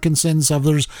it Parkinson's,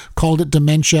 others called it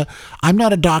dementia. I'm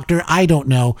not a doctor, I don't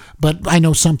know, but I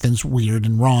know something's weird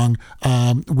and wrong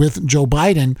with Joe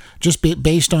Biden, just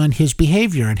based on his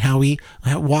behavior and how he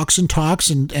walks and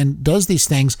talks and does these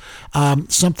things.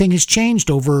 Something has changed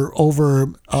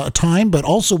over time, but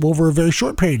also over a very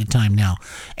short period of time now.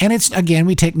 And it's, again,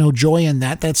 we take no joy in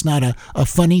that. That's not a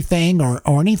funny thing or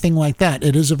anything like that.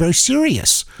 It is a very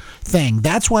serious thing.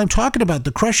 That's why I'm talking about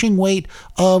the crushing weight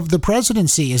of the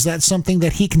presidency. Is that something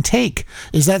that he can take?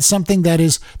 Is that something that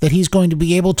he's going to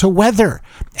be able to weather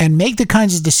and make the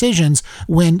kinds of decisions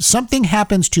when something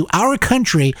happens to our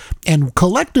country and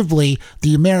collectively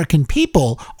the American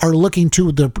people are looking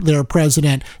to their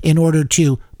president in order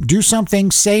to do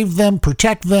something, save them,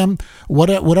 protect them,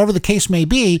 whatever the case may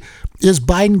be? Is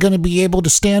Biden going to be able to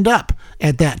stand up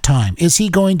at that time? Is he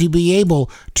going to be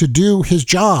able to do his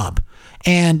job?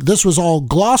 And this was all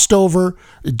glossed over.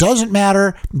 It doesn't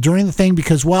matter during the thing,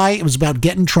 because why? It was about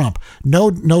getting Trump. No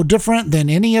different than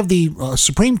any of the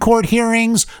Supreme Court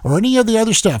hearings or any of the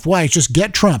other stuff. Why? It's just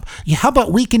get Trump. How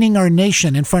about weakening our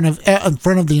nation in front of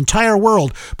the entire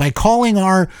world by calling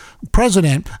our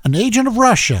president an agent of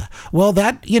Russia? Well,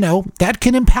 that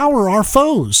can empower our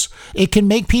foes. It can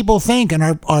make people think, and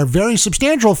our very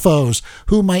substantial foes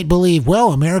who might believe,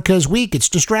 well, America is weak, it's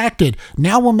distracted.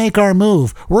 Now we'll make our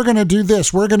move. We're going to do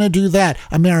this, we're going to do that.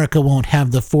 America won't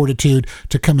have the fortitude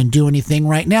to come and do anything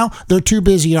right now. They're too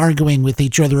busy arguing with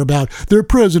each other about their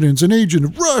president's an agent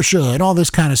of Russia and all this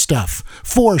kind of stuff.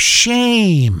 For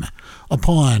shame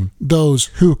upon those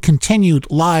who continued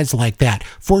lies like that.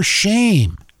 For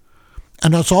shame.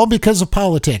 And it's all because of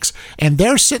politics. And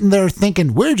they're sitting there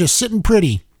thinking, we're just sitting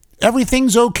pretty.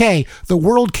 Everything's okay. The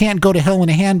world can't go to hell in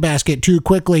a handbasket too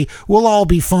quickly. We'll all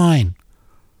be fine.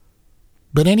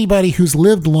 But anybody who's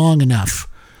lived long enough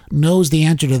knows the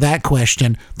answer to that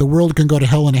question. The world can go to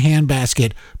hell in a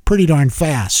handbasket pretty darn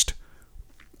fast.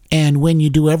 And when you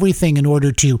do everything in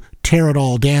order to tear it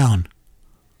all down,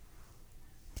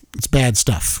 it's bad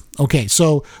stuff. Okay,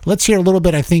 so let's hear a little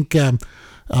bit. I think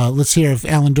Let's hear if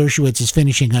Alan Dershowitz is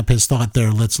finishing up his thought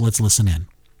there. Let's listen in.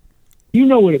 You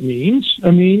know what it means.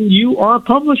 I mean, you are a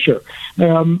publisher.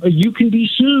 You can be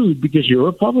sued because you're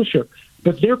a publisher,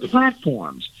 but they're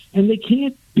platforms, and they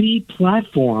can't be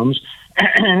platforms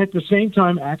and at the same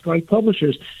time act like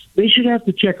publishers. They should have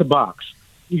to check a box.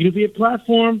 You're going to be a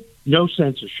platform, no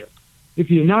censorship.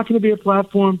 If you're not going to be a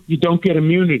platform, you don't get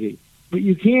immunity. But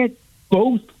you can't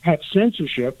both have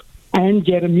censorship and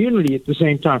get immunity at the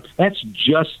same time. That's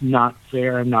just not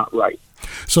fair and not right.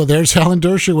 So there's Alan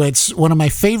Dershowitz, one of my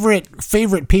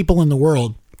favorite people in the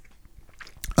world,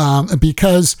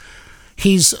 because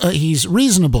he's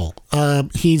reasonable.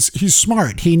 He's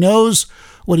smart. He knows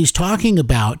what he's talking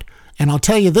about. And I'll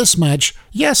tell you this much.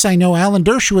 Yes, I know Alan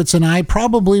Dershowitz and I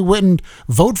probably wouldn't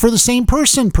vote for the same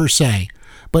person per se.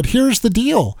 But here's the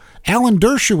deal. Alan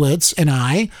Dershowitz and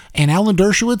I, and Alan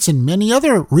Dershowitz and many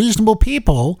other reasonable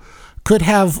people could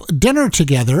have dinner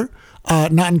together.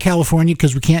 Not in California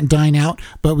because we can't dine out,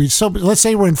 but let's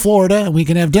say we're in Florida and we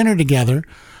can have dinner together.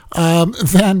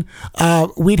 Then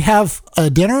we'd have a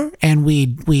dinner and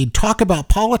we'd talk about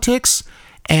politics,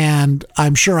 and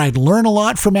I'm sure I'd learn a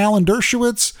lot from Alan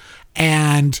Dershowitz.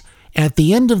 And at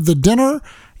the end of the dinner,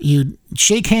 you'd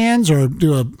shake hands or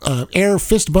do a air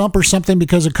fist bump or something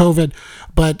because of COVID,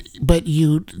 but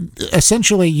you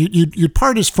essentially you'd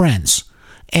part as friends.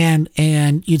 And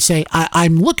you'd say,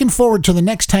 I'm looking forward to the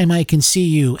next time I can see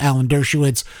you, Alan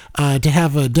Dershowitz, to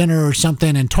have a dinner or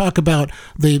something and talk about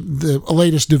the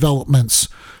latest developments,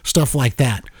 stuff like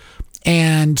that.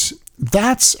 And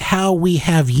that's how we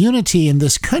have unity in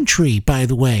this country, by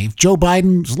the way. If Joe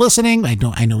Biden's listening, I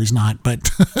know he's not,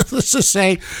 but let's just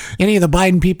say any of the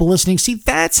Biden people listening, see,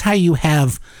 that's how you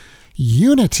have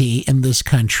unity in this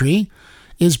country,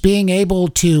 is being able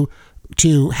to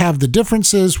have the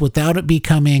differences without it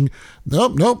becoming,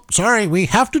 nope, sorry, we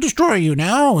have to destroy you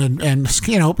now, and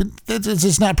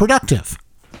it's not productive.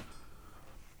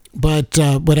 But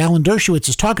what Alan Dershowitz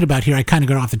is talking about here, I kind of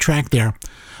got off the track there,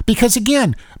 because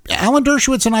again, Alan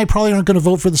Dershowitz and I probably aren't going to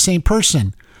vote for the same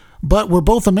person, but we're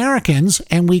both Americans,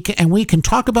 and we can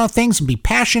talk about things and be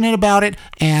passionate about it,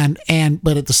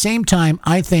 but at the same time,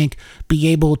 I think be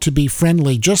able to be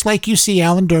friendly, just like you see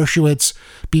Alan Dershowitz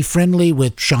be friendly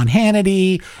with Sean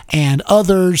Hannity and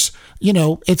others.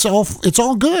 It's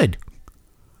all good.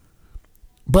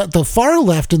 But the far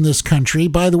left in this country,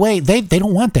 by the way, they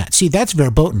don't want that. See, that's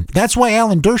verboten. That's why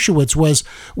Alan Dershowitz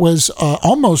was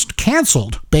almost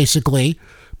canceled, basically,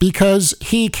 because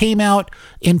he came out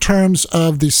in terms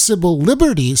of the civil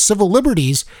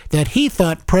liberties that he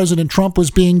thought President Trump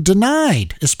was being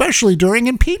denied, especially during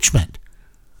impeachment.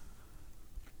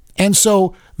 And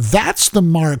so that's the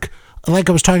mark, like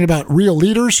I was talking about, real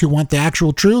leaders who want the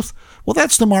actual truth. Well,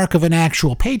 that's the mark of an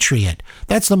actual patriot.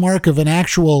 That's the mark of an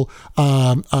actual,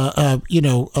 a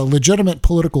legitimate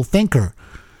political thinker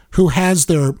who has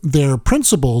their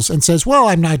principles and says, well,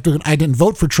 I didn't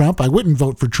vote for Trump. I wouldn't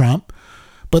vote for Trump.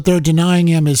 But they're denying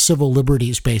him his civil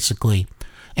liberties, basically.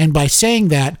 And by saying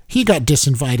that, he got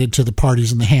disinvited to the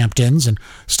parties in the Hamptons and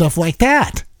stuff like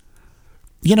that.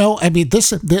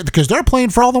 Because they're playing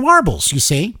for all the marbles, you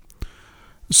see.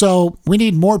 So we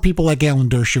need more people like Alan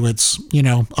Dershowitz,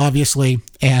 obviously.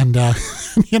 And,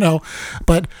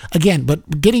 but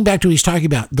getting back to what he's talking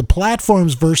about, the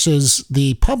platforms versus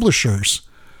the publishers.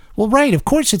 Well, right, of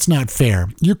course it's not fair.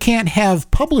 You can't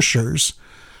have publishers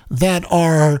that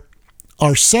are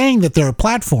saying that they're a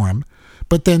platform,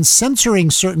 but then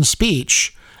censoring certain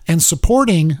speech and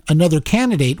supporting another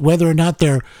candidate, whether or not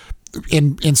they're,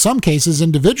 in some cases,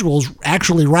 individuals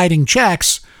actually writing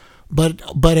checks, but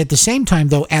at the same time,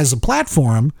 though, as a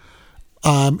platform,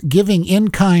 giving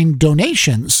in-kind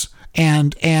donations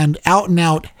and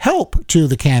out-and-out help to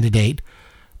the candidate,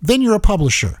 then you're a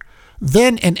publisher.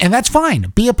 Then and that's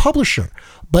fine. Be a publisher.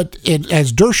 But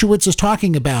as Dershowitz is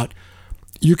talking about,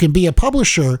 you can be a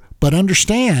publisher, but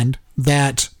understand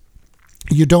that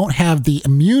you don't have the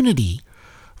immunity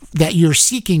that you're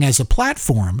seeking as a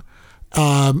platform,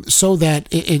 so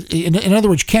that, in other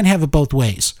words, you can't have it both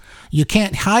ways. You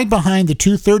can't hide behind the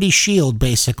 230 shield,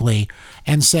 basically,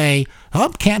 and say,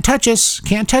 can't touch us,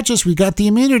 we got the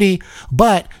immunity,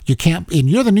 but you can't, and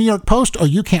you're the New York Post,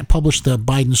 you can't publish the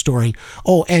Biden story.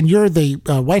 And you're the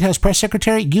White House press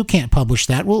secretary, you can't publish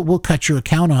that. We'll cut your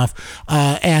account off,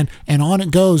 and on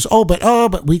it goes.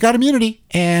 But we got immunity,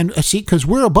 and see, because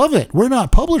we're above it, we're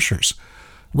not publishers.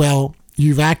 Well,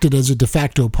 you've acted as a de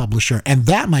facto publisher, and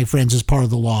that, my friends, is part of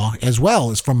the law as well,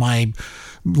 as from my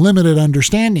limited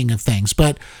understanding of things.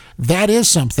 But that is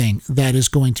something that is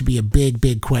going to be a big,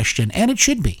 big question, and it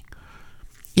should be.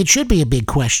 It should be a big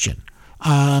question.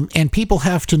 And people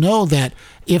have to know that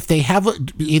if they have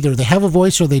either they have a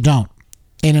voice or they don't.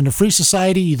 And in a free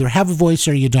society, you either have a voice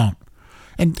or you don't.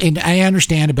 And I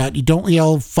understand about you don't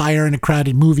yell fire in a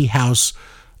crowded movie house.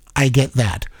 I get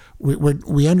that.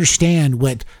 We understand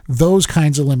what those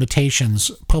kinds of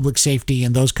limitations, public safety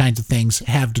and those kinds of things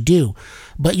have to do.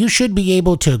 But you should be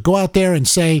able to go out there and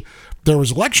say, there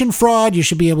was election fraud. You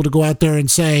should be able to go out there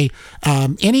and say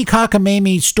any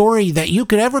cockamamie story that you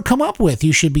could ever come up with,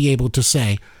 you should be able to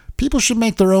say. People should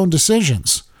make their own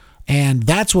decisions. And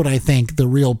that's what I think the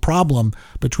real problem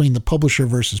between the publisher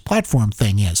versus platform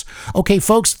thing is. Okay,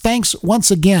 folks, thanks once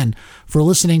again for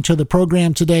listening to the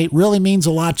program today. It really means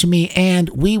a lot to me. And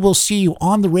we will see you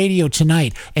on the radio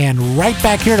tonight and right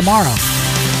back here tomorrow.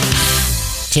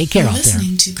 Take care out there. You're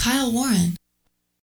listening to Kyle Warren.